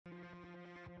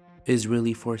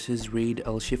Israeli forces raid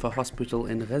Shifa hospital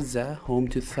in Gaza, home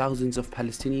to thousands of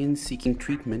Palestinians seeking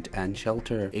treatment and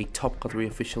shelter. A top Qatari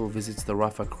official visits the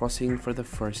Rafah crossing for the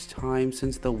first time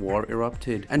since the war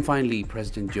erupted. And finally,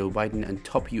 President Joe Biden and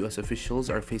top US officials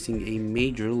are facing a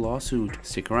major lawsuit.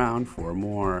 Stick around for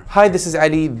more. Hi, this is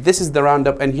Ali. This is the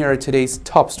Roundup, and here are today's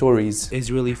top stories.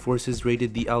 Israeli forces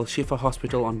raided the Shifa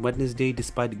hospital on Wednesday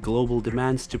despite global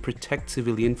demands to protect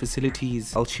civilian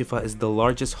facilities. Shifa is the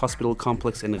largest hospital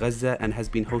complex in Gaza and has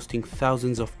been hosting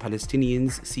thousands of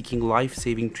Palestinians seeking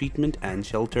life-saving treatment and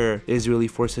shelter. Israeli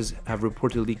forces have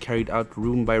reportedly carried out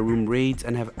room-by-room raids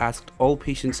and have asked all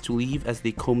patients to leave as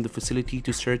they comb the facility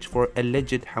to search for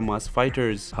alleged Hamas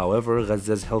fighters. However,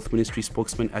 Gaza's health ministry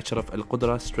spokesman Ashraf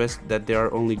al-Qudra stressed that there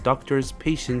are only doctors,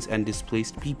 patients, and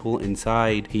displaced people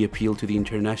inside. He appealed to the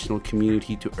international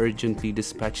community to urgently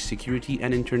dispatch security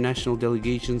and international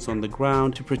delegations on the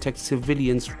ground to protect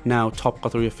civilians. Now, top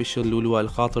Qatari official Lulu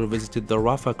Al-Khater visited the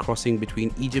Rafah crossing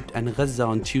between Egypt and Gaza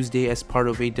on Tuesday as part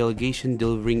of a delegation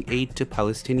delivering aid to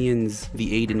Palestinians.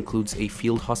 The aid includes a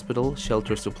field hospital,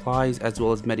 shelter supplies, as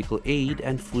well as medical aid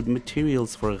and food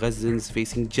materials for Gazans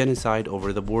facing genocide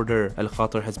over the border.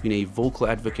 Al-Khater has been a vocal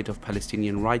advocate of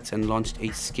Palestinian rights and launched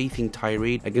a scathing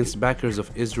tirade against backers of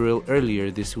Israel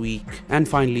earlier this week. And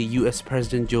finally, US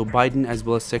President Joe Biden, as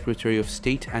well as Secretary of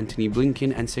State Antony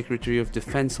Blinken and Secretary of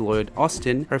Defense Lloyd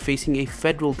Austin, are facing a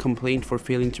federal complaint for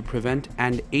failing to prevent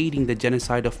and aiding the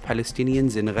genocide of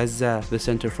Palestinians in Gaza. The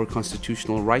Center for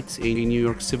Constitutional Rights, a New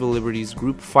York civil liberties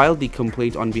group, filed the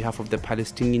complaint on behalf of the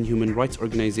Palestinian Human Rights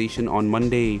Organization on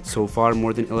Monday. So far,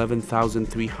 more than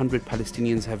 11,300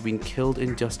 Palestinians have been killed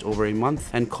in just over a month,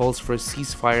 and calls for a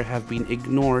ceasefire have been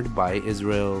ignored by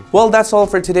Israel. Well, that's all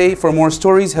for today. For more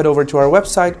stories, head over to our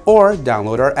website or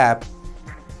download our app.